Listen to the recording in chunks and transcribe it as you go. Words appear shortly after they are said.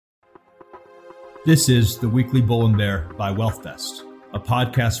This is the Weekly Bull and Bear by WealthVest, a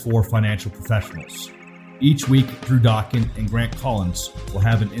podcast for financial professionals. Each week, Drew Dawkin and Grant Collins will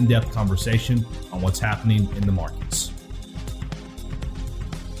have an in-depth conversation on what's happening in the markets.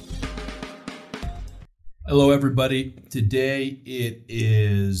 Hello, everybody. Today it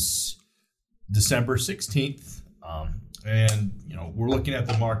is December 16th, and we're looking at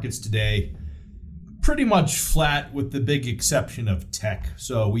the markets today pretty much flat with the big exception of tech.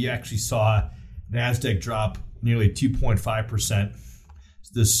 So we actually saw NASDAQ drop nearly 2.5%.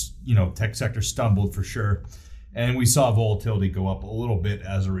 This, tech sector stumbled for sure. And we saw volatility go up a little bit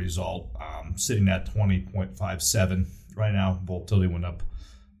as a result, sitting at 20.57. Right now, volatility went up a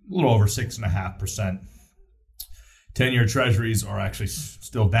little over 6.5%. 10-year treasuries are actually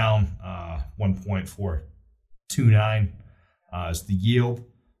still down 1.429 is the yield.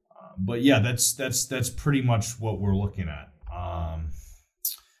 But yeah, that's pretty much what we're looking at.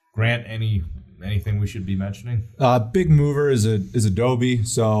 Grant, anything we should be mentioning? Big mover is Adobe.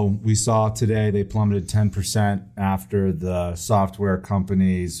 So we saw today they plummeted 10% after the software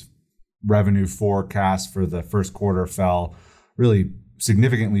company's revenue forecast for the first quarter fell really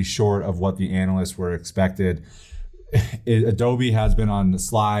significantly short of what the analysts were expected. Adobe has been on the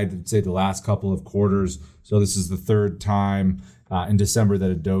slide, I'd say, the last couple of quarters. So this is the third time in December that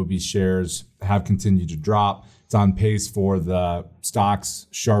Adobe shares have continued to drop. It's on pace for the stock's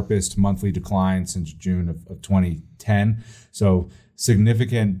sharpest monthly decline since June of 2010. So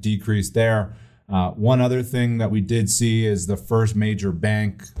significant decrease there. One other thing that we did see is the first major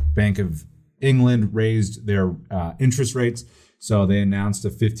bank, Bank of England, raised their interest rates. So they announced a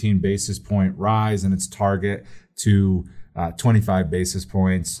 15 basis point rise in its target to 25 basis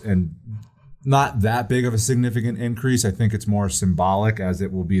points. And not that big of a significant increase. I think it's more symbolic, as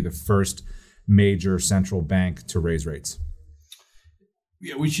it will be the first major central bank to raise rates.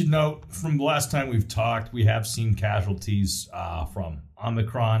 Yeah, we should note from the last time we've talked, we have seen casualties from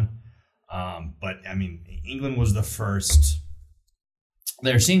Omicron. But I mean, England was the first.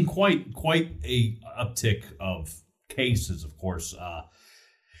 They're seeing quite a uptick of cases, of course.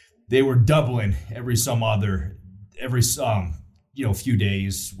 They were doubling every few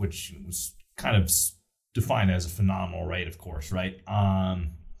days, which was kind of defined as a phenomenal rate, of course, right?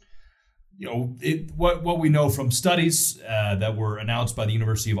 What we know from studies that were announced by the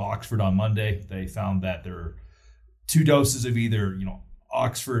University of Oxford on Monday, they found that there are 2 doses of either,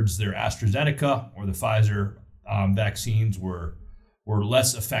 Oxford's, their AstraZeneca, or the Pfizer vaccines were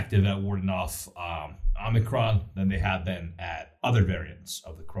less effective at warding off Omicron than they have been at other variants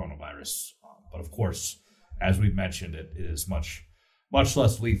of the coronavirus. But of course, as we've mentioned, it is much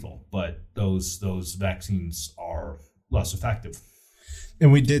less lethal, but those vaccines are less effective. And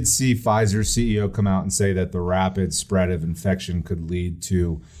we did see Pfizer's CEO come out and say that the rapid spread of infection could lead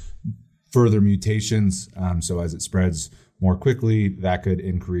to further mutations. So as it spreads more quickly, that could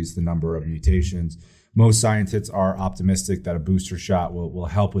increase the number of mutations. Most scientists are optimistic that a booster shot will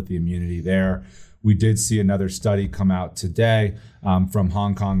help with the immunity there. We did see another study come out today from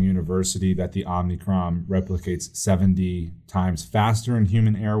Hong Kong University that the Omicron replicates 70 times faster in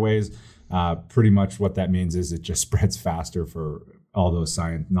human airways. Pretty much what that means is it just spreads faster for all those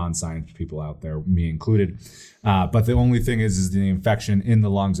non-science people out there, me included. But the only thing is the infection in the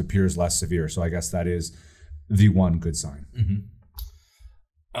lungs appears less severe. So I guess that is the one good sign.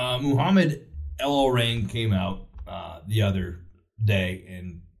 Mm-hmm. Mohammed El-Orain came out the other day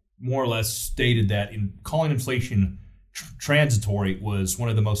and more or less stated that in calling inflation transitory was one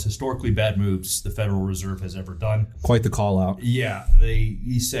of the most historically bad moves the Federal Reserve has ever done. Quite the call out. Yeah,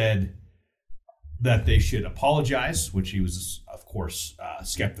 he said that they should apologize, which he was, of course,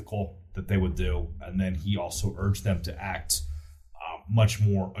 skeptical that they would do. And then he also urged them to act much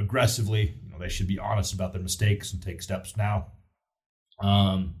more aggressively. They should be honest about their mistakes and take steps now.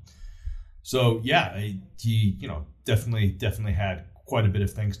 So yeah, he definitely had quite a bit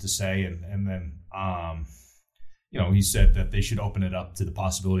of things to say, and then he said that they should open it up to the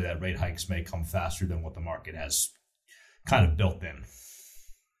possibility that rate hikes may come faster than what the market has kind of built in.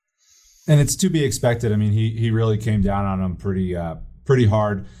 And it's to be expected. I mean, he really came down on them pretty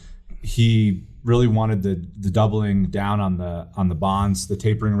hard. He really wanted the doubling down on the bonds, the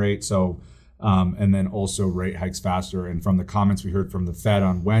tapering rate. So and then also rate hikes faster. And from the comments we heard from the Fed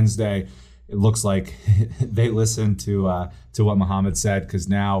on Wednesday, it looks like they listened to what Mohammed said, because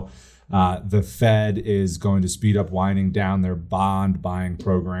now the Fed is going to speed up winding down their bond buying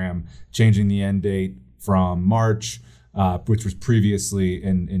program, changing the end date from March, which was previously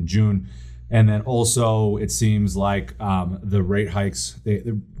in June. And then also, it seems like the rate hikes, they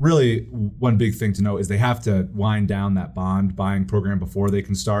really, one big thing to note is they have to wind down that bond buying program before they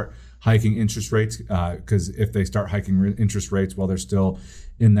can start hiking interest rates. Because if they start hiking interest rates while they're still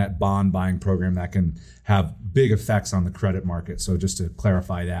in that bond buying program, that can have big effects on the credit market. So just to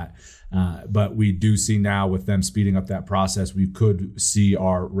clarify that. But we do see now with them speeding up that process, we could see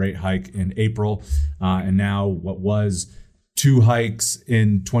our rate hike in April. And now what was 2 hikes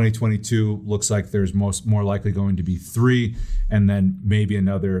in 2022 looks like there's more likely going to be 3, and then maybe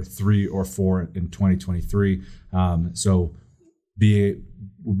another 3 or 4 in 2023. So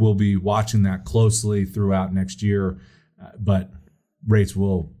we'll be watching that closely throughout next year, but rates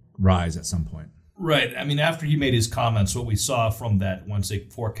will rise at some point. Right. I mean, after he made his comments, what we saw from that Wednesday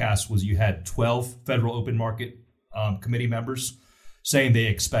forecast was you had 12 Federal Open Market Committee members saying they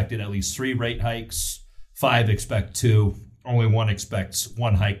expected at least 3 rate hikes, 5 expect 2. Only 1 expects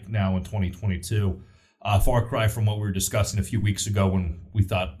 1 hike now in 2022. Far cry from what we were discussing a few weeks ago when we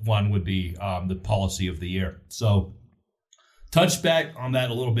thought 1 would be the policy of the year. So touch back on that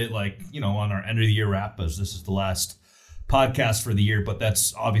a little bit, on our end of the year wrap, as this is the last podcast for the year. But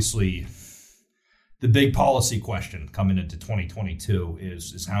that's obviously the big policy question coming into 2022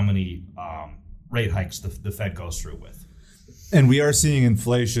 is how many rate hikes the Fed goes through with. And we are seeing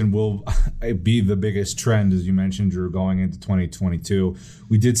inflation will be the biggest trend, as you mentioned, Drew, going into 2022.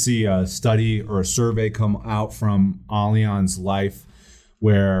 We did see a study or a survey come out from Allianz Life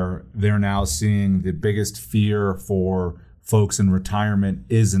where they're now seeing the biggest fear for folks in retirement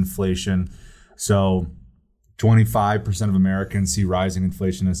is inflation. So 25% of Americans see rising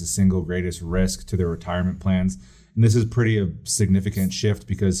inflation as the single greatest risk to their retirement plans. And this is pretty a significant shift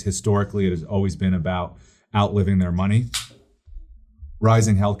because historically it has always been about outliving their money.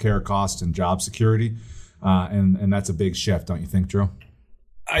 Rising healthcare costs and job security, and that's a big shift, don't you think, Drew?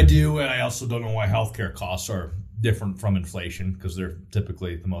 I do, and I also don't know why healthcare costs are different from inflation because they're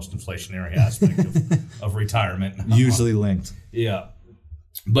typically the most inflationary aspect of retirement. Usually linked. Yeah,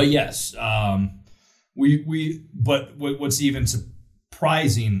 but yes, But what's even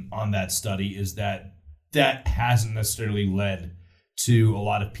surprising on that study is that hasn't necessarily led to a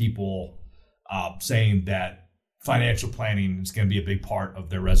lot of people saying that financial planning is going to be a big part of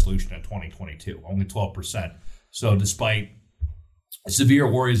their resolution in 2022, only 12%. So despite severe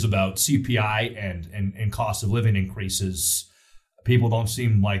worries about CPI and cost of living increases, people don't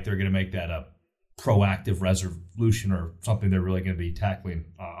seem like they're going to make that a proactive resolution or something they're really going to be tackling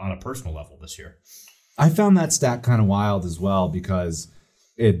on a personal level this year. I found that stat kind of wild as well because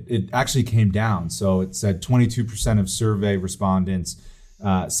it actually came down. So it said 22% of survey respondents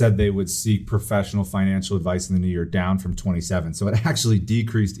said they would seek professional financial advice in the new year, down from 27. So it actually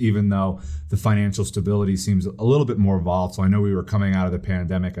decreased, even though the financial stability seems a little bit more volatile. I know we were coming out of the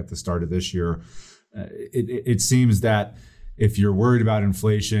pandemic at the start of this year. It seems that if you're worried about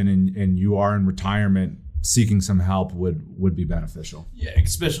inflation and you are in retirement, seeking some help would be beneficial. Yeah,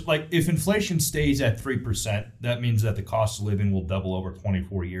 especially like if inflation stays at 3%, that means that the cost of living will double over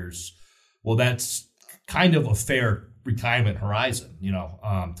 24 years. Well, that's kind of a fair retirement horizon,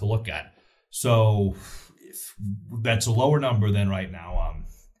 to look at. So if that's a lower number than right now.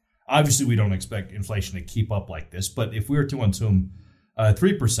 Obviously, we don't expect inflation to keep up like this, but if we were to assume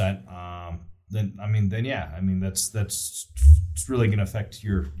 3%, then that's really going to affect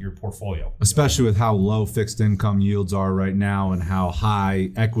your portfolio, especially with how low fixed income yields are right now and how high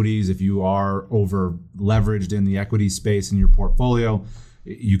equities. If you are over leveraged in the equity space in your portfolio,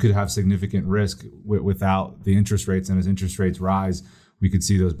 you could have significant risk without the interest rates. And as interest rates rise, we could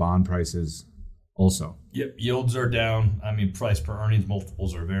see those bond prices also. Yep, yields are down. I mean, price per earnings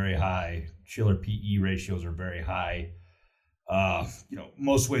multiples are very high. Shiller PE ratios are very high.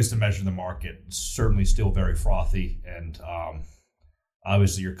 Most ways to measure the market, certainly still very frothy. And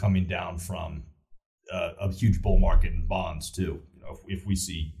obviously you're coming down from a huge bull market in bonds too. If we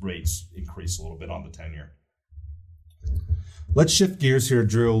see rates increase a little bit on the 10-year. Let's shift gears here,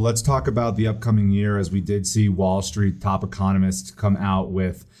 Drew. Let's talk about the upcoming year, as we did see Wall Street top economists come out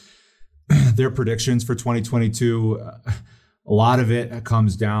with their predictions for 2022. A lot of it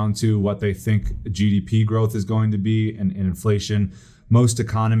comes down to what they think GDP growth is going to be and inflation. Most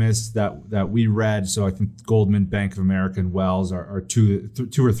economists that we read, so I think Goldman, Bank of America, and Wells are two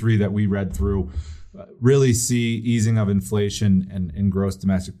or three that we read through, really see easing of inflation and gross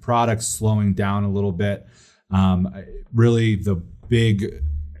domestic products slowing down a little bit. Really, the big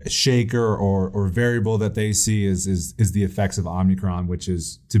shaker or variable that they see is the effects of Omicron, which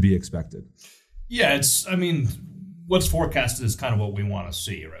is to be expected. Yeah, what's forecasted is kind of what we want to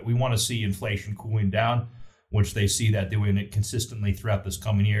see, right? We want to see inflation cooling down, which they see that doing it consistently throughout this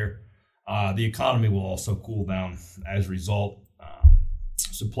coming year. The economy will also cool down as a result.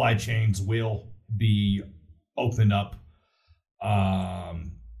 Supply chains will be opened up.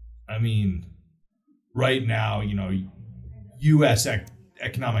 I mean, right now, U.S.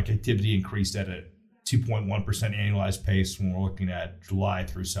 economic activity increased at a 2.1% annualized pace when we're looking at July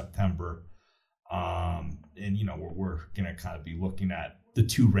through September. And, we're going to kind of be looking at the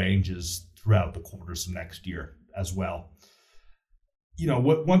two ranges throughout the quarters of next year as well.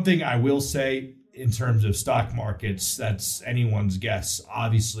 One thing I will say in terms of stock markets, that's anyone's guess,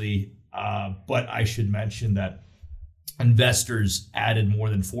 obviously. But I should mention that investors added more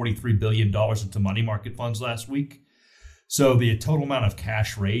than $43 billion into money market funds last week. So the total amount of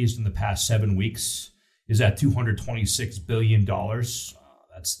cash raised in the past 7 weeks is at $226 billion.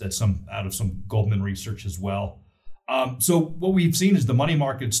 That's some out of some Goldman research as well. So what we've seen is the money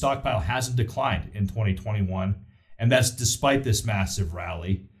market stockpile hasn't declined in 2021, and that's despite this massive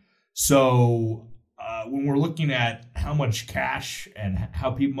rally. So when we're looking at how much cash and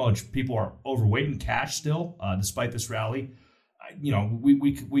how much people are overweight in cash still, despite this rally,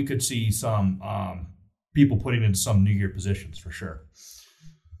 we could see some people putting in some New Year positions for sure.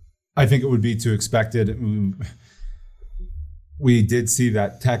 I think it would be to expected. We did see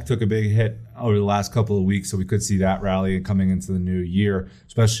that tech took a big hit over the last couple of weeks, so we could see that rally coming into the new year,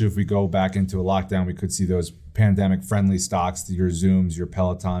 especially if we go back into a lockdown. We could see those pandemic-friendly stocks, your Zooms, your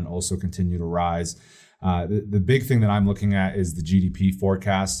Peloton, also continue to rise. The big thing that I'm looking at is the GDP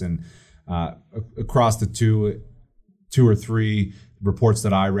forecast, and across the two or three reports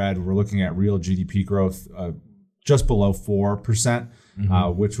that I read, we're looking at real GDP growth just below 4%,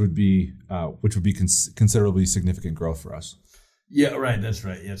 which would be considerably significant growth for us. Yeah, right. That's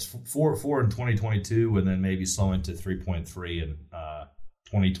right. Yeah, it's 4 in 2022, and then maybe slowing to 3.3 in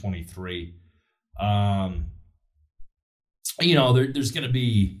 2023. There's going to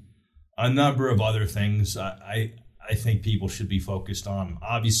be a number of other things I think people should be focused on.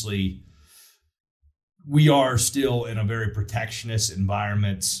 Obviously, we are still in a very protectionist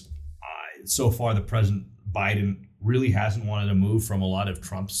environment. So far, the President Biden really hasn't wanted to move from a lot of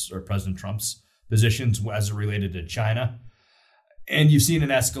President Trump's positions as it related to China. And you've seen an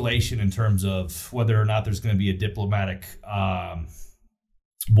escalation in terms of whether or not there's going to be a diplomatic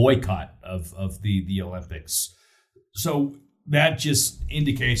boycott of the Olympics. So that just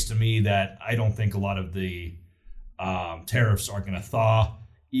indicates to me that I don't think a lot of the tariffs are going to thaw,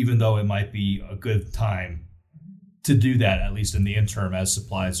 even though it might be a good time to do that, at least in the interim, as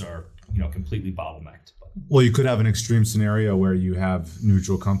supplies are completely bottlenecked. Well, you could have an extreme scenario where you have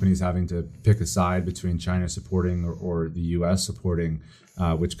neutral companies having to pick a side between China supporting or the U.S. supporting,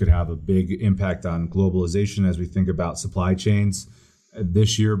 which could have a big impact on globalization as we think about supply chains.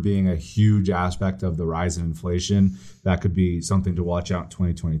 This year being a huge aspect of the rise in inflation, that could be something to watch out in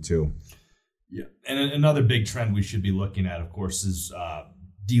 2022. Yeah, and another big trend we should be looking at, of course, is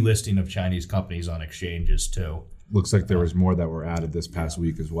delisting of Chinese companies on exchanges too. Looks like there was more that were added this past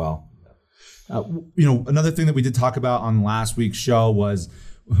week as well. Another thing that we did talk about on last week's show was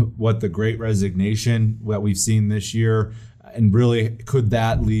what the Great Resignation that we've seen this year, and really could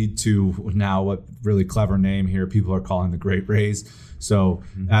that lead to now what really clever name here people are calling the Great Raise. So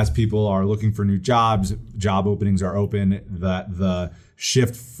as people are looking for new jobs, job openings are open, the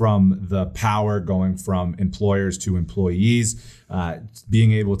shift from the power going from employers to employees,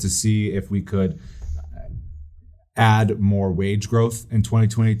 being able to see if we could add more wage growth in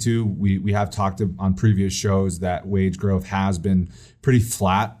 2022. We have talked on previous shows that wage growth has been pretty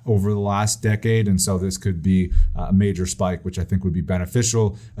flat over the last decade. And so this could be a major spike, which I think would be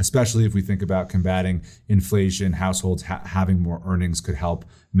beneficial, especially if we think about combating inflation. Households having more earnings could help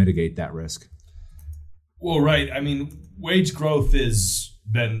mitigate that risk. Well, right. I mean, wage growth has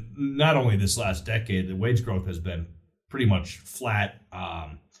been, not only this last decade, the wage growth has been pretty much flat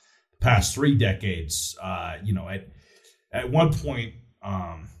past 3 decades. At one point,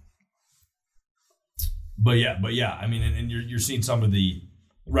 but yeah. I mean, and you're seeing some of the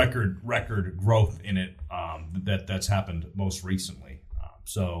record growth in it that's happened most recently.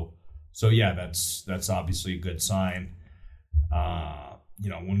 So yeah, that's obviously a good sign.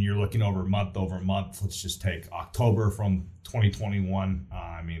 When you're looking over month, let's just take October from 2021.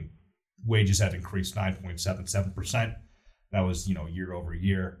 Wages have increased 9.77%. That was, year over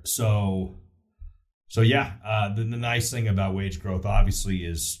year. So yeah, the nice thing about wage growth, obviously,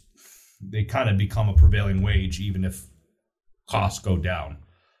 is they kind of become a prevailing wage, even if costs go down.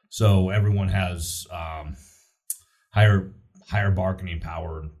 So everyone has higher bargaining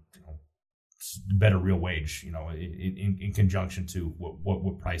power, better real wage, in conjunction to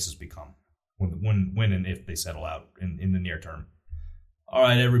what prices become when and if they settle out in the near term. All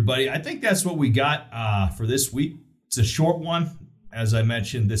right, everybody. I think that's what we got for this week. It's a short one. As I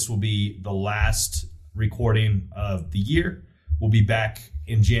mentioned, this will be the last recording of the year. We'll be back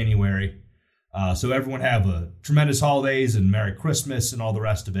in January. So everyone have a tremendous holidays and Merry Christmas and all the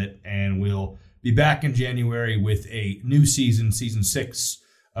rest of it. And we'll be back in January with a new season, season 6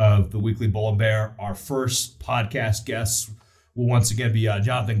 of the Weekly Bull and Bear. Our first podcast guest will once again be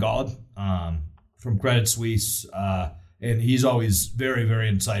Jonathan Gauld from Credit Suisse. And he's always very, very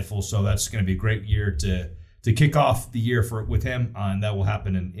insightful. So that's going to be a great year to kick off the year with him. And that will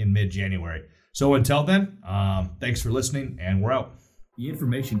happen in mid-January. So until then, thanks for listening, and we're out. The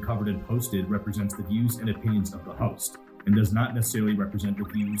information covered and posted represents the views and opinions of the host and does not necessarily represent the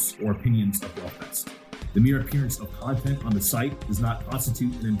views or opinions of WealthVest. The mere appearance of content on the site does not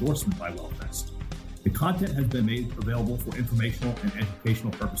constitute an endorsement by WealthVest. The content has been made available for informational and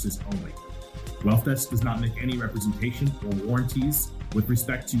educational purposes only. WealthVest does not make any representation or warranties with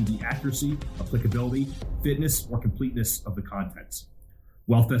respect to the accuracy, applicability, fitness, or completeness of the contents.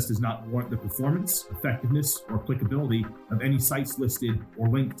 WealthVest does not warrant the performance, effectiveness, or applicability of any sites listed or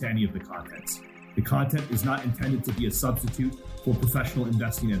linked to any of the contents. The content is not intended to be a substitute for professional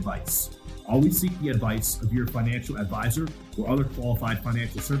investing advice. Always seek the advice of your financial advisor or other qualified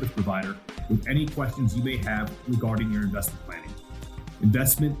financial service provider with any questions you may have regarding your investment planning.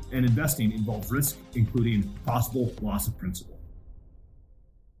 Investment and investing involve risk, including possible loss of principal.